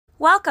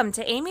Welcome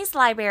to Amy's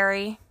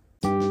Library.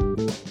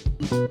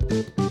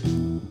 The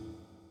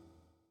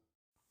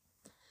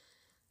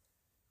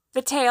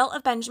Tale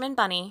of Benjamin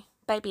Bunny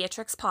by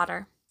Beatrix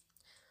Potter.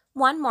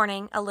 One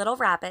morning, a little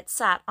rabbit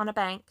sat on a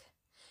bank.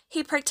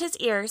 He pricked his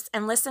ears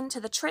and listened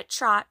to the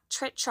trit-trot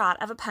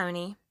of a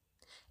pony.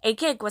 A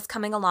gig was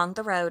coming along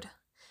the road.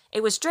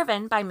 It was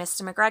driven by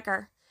Mr.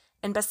 McGregor,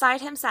 and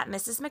beside him sat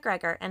Mrs.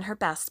 McGregor in her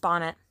best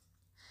bonnet.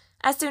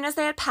 As soon as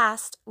they had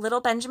passed,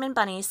 little Benjamin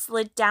Bunny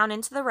slid down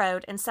into the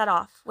road and set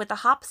off, with a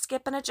hop,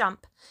 skip, and a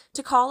jump,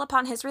 to call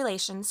upon his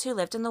relations who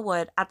lived in the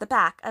wood at the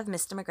back of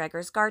Mr.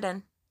 McGregor's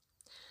garden.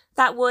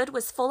 That wood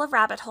was full of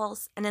rabbit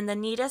holes, and in the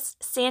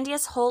neatest,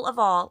 sandiest hole of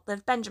all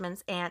lived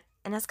Benjamin's aunt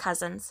and his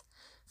cousins,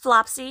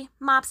 Flopsy,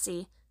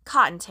 Mopsy,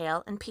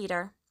 Cottontail, and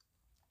Peter.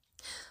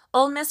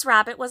 Old Miss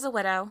Rabbit was a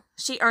widow.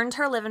 She earned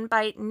her living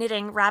by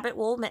knitting rabbit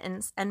wool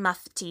mittens and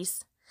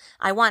muffatees.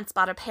 I once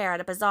bought a pair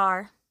at a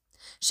bazaar.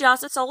 She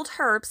also sold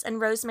herbs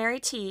and rosemary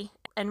tea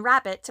and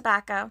rabbit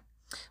tobacco,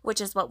 which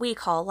is what we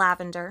call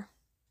lavender.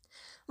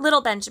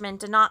 Little Benjamin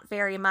did not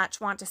very much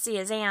want to see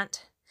his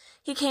aunt.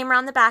 He came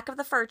round the back of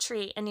the fir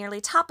tree and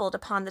nearly toppled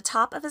upon the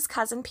top of his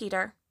cousin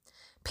Peter.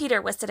 Peter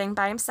was sitting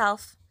by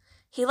himself.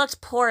 He looked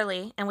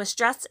poorly and was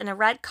dressed in a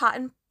red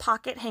cotton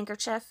pocket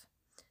handkerchief.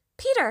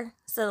 "Peter,"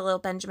 said little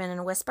Benjamin in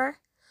a whisper,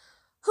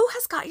 "who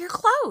has got your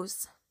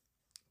clothes?"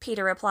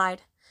 Peter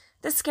replied,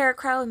 "The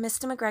Scarecrow in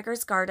Mr.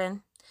 McGregor's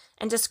garden,"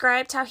 and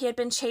described how he had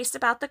been chased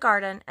about the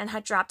garden and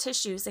had dropped his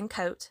shoes and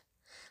coat.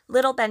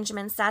 Little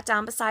Benjamin sat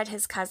down beside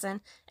his cousin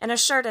and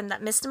assured him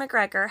that Mr.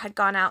 McGregor had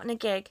gone out in a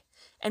gig,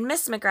 and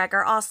Miss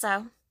McGregor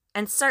also,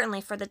 and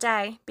certainly for the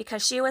day,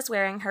 because she was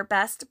wearing her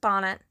best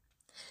bonnet.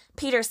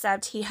 Peter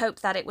said he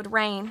hoped that it would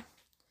rain.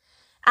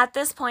 At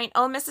this point,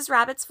 old Mrs.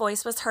 Rabbit's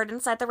voice was heard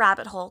inside the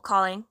rabbit hole,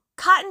 calling,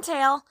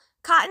 "Cottontail!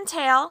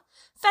 Cottontail!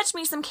 Fetch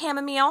me some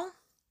chamomile!"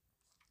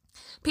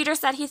 Peter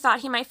said he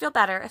thought he might feel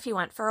better if he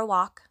went for a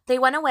walk. They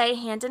went away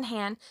hand in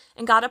hand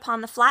and got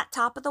upon the flat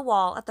top of the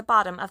wall at the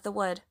bottom of the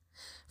wood.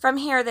 From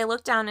here they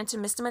looked down into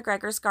Mr.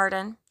 McGregor's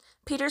garden.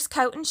 Peter's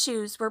coat and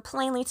shoes were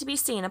plainly to be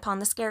seen upon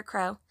the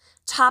Scarecrow,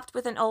 topped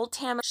with an old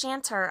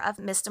tam-o'-shanter of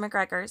Mr.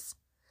 McGregor's.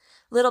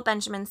 Little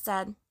Benjamin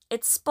said,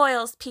 "It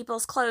spoils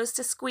people's clothes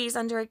to squeeze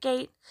under a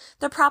gate.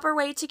 The proper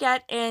way to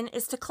get in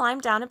is to climb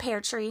down a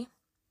pear tree."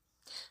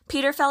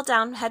 Peter fell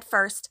down head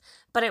first,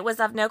 but it was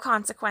of no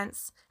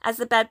consequence, as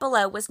the bed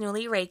below was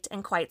newly raked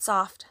and quite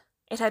soft.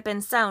 It had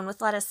been sown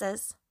with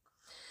lettuces.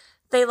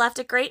 They left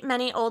a great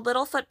many old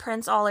little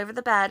footprints all over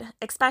the bed,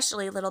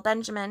 especially little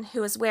Benjamin,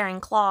 who was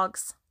wearing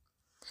clogs.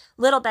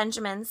 Little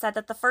Benjamin said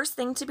that the first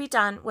thing to be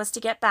done was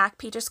to get back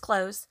Peter's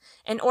clothes,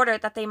 in order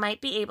that they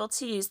might be able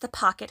to use the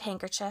pocket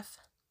handkerchief.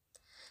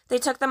 They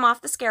took them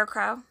off the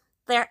Scarecrow.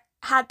 There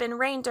had been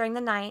rain during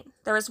the night,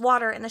 there was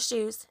water in the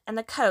shoes, and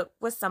the coat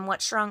was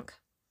somewhat shrunk.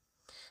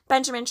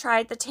 Benjamin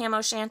tried the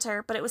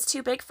tam-o'-shanter, but it was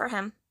too big for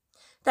him.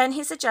 Then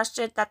he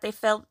suggested that they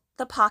fill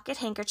the pocket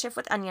handkerchief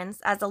with onions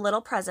as a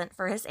little present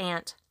for his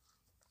aunt.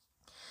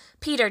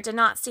 Peter did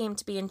not seem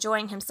to be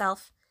enjoying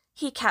himself.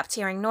 He kept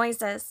hearing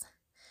noises.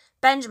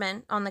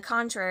 Benjamin, on the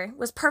contrary,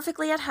 was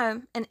perfectly at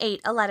home and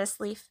ate a lettuce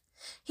leaf.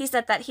 He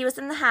said that he was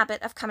in the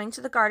habit of coming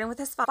to the garden with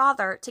his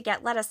father to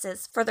get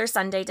lettuces for their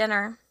Sunday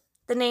dinner.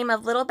 The name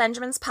of little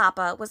Benjamin's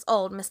papa was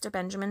old Mr.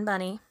 Benjamin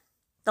Bunny.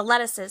 The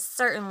lettuces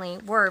certainly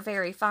were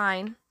very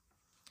fine.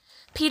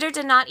 Peter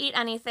did not eat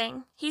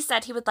anything. He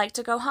said he would like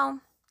to go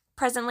home.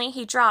 Presently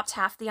he dropped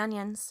half the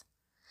onions.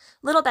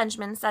 Little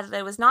Benjamin said that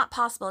it was not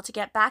possible to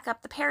get back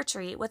up the pear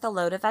tree with a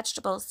load of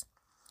vegetables.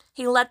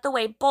 He led the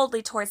way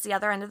boldly towards the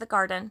other end of the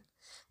garden.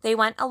 They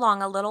went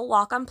along a little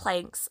walk on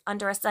planks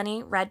under a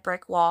sunny red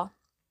brick wall.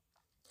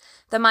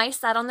 The mice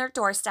sat on their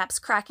doorsteps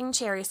cracking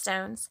cherry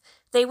stones.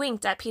 They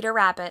winked at Peter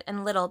Rabbit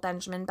and little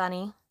Benjamin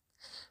Bunny.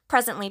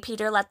 Presently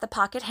Peter let the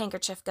pocket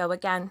handkerchief go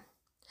again.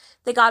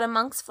 They got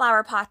amongst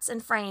flower pots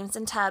and frames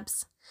and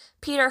tubs.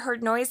 Peter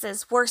heard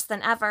noises worse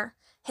than ever.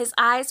 His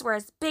eyes were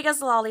as big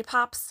as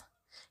lollipops.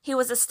 He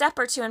was a step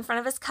or two in front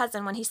of his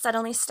cousin when he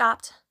suddenly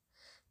stopped.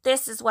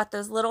 This is what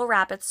those little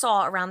rabbits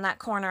saw around that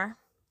corner.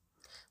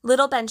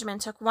 Little Benjamin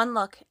took one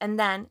look, and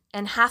then,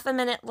 in half a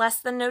minute less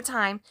than no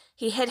time,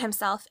 he hid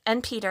himself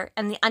and Peter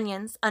and the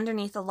onions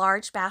underneath a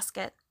large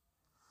basket.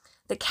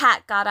 The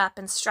cat got up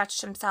and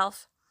stretched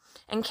himself,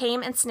 and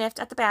came and sniffed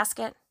at the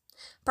basket.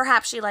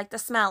 Perhaps she liked the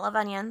smell of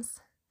onions.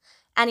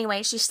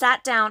 Anyway, she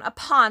sat down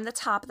upon the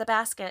top of the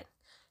basket.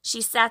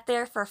 She sat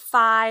there for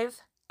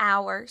 5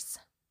 hours.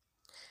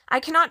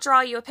 I cannot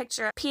draw you a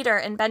picture of Peter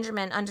and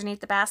Benjamin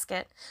underneath the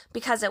basket,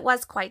 because it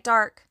was quite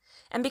dark,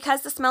 and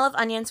because the smell of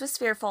onions was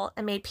fearful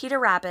and made Peter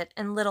Rabbit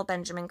and little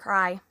Benjamin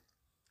cry.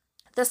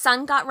 The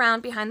sun got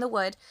round behind the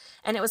wood,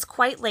 and it was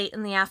quite late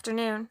in the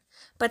afternoon,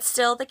 but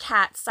still the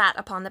cat sat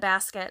upon the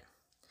basket.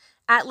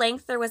 At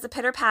length there was a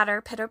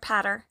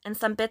pitter-patter, and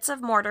some bits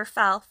of mortar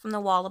fell from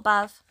the wall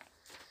above.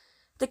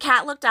 The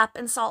cat looked up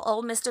and saw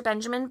old Mr.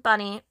 Benjamin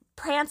Bunny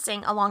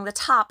prancing along the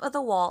top of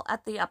the wall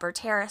at the upper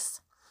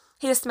terrace.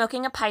 He was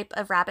smoking a pipe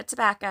of rabbit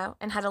tobacco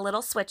and had a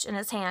little switch in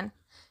his hand.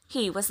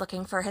 He was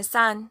looking for his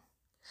son.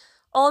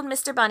 Old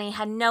Mr. Bunny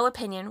had no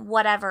opinion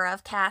whatever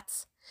of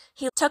cats.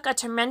 He took a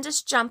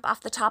tremendous jump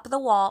off the top of the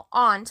wall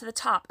on to the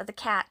top of the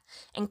cat,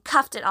 and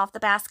cuffed it off the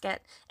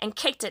basket, and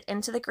kicked it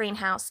into the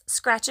greenhouse,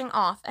 scratching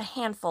off a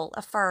handful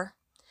of fur.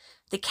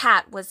 The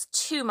cat was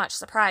too much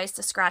surprised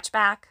to scratch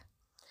back.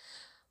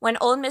 When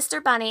old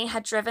Mr. Bunny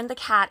had driven the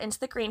cat into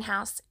the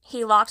greenhouse,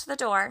 he locked the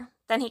door.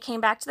 Then he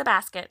came back to the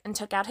basket and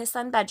took out his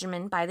son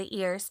Benjamin by the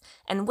ears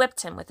and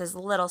whipped him with his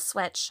little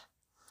switch.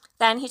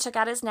 Then he took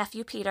out his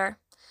nephew Peter.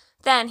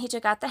 Then he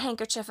took out the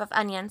handkerchief of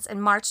onions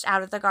and marched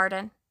out of the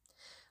garden.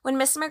 When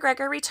Mr.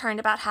 McGregor returned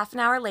about half an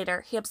hour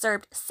later, he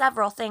observed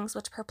several things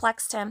which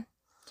perplexed him.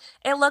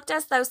 It looked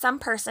as though some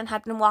person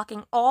had been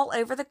walking all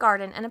over the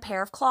garden in a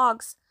pair of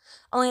clogs,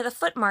 only the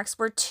footmarks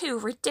were too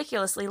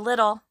ridiculously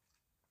little.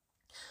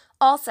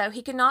 Also,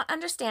 he could not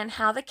understand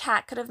how the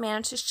cat could have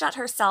managed to shut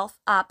herself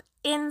up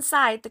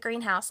inside the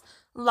greenhouse,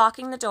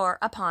 locking the door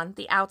upon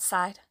the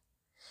outside.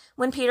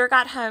 When Peter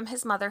got home,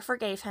 his mother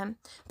forgave him,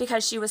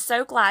 because she was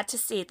so glad to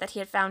see that he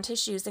had found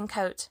his shoes and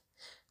coat.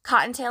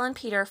 Cottontail and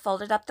Peter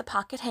folded up the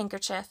pocket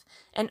handkerchief,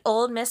 and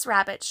old Miss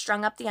Rabbit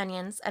strung up the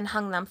onions and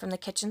hung them from the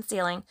kitchen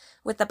ceiling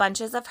with the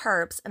bunches of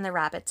herbs and the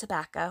rabbit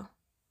tobacco.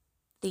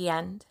 The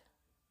end.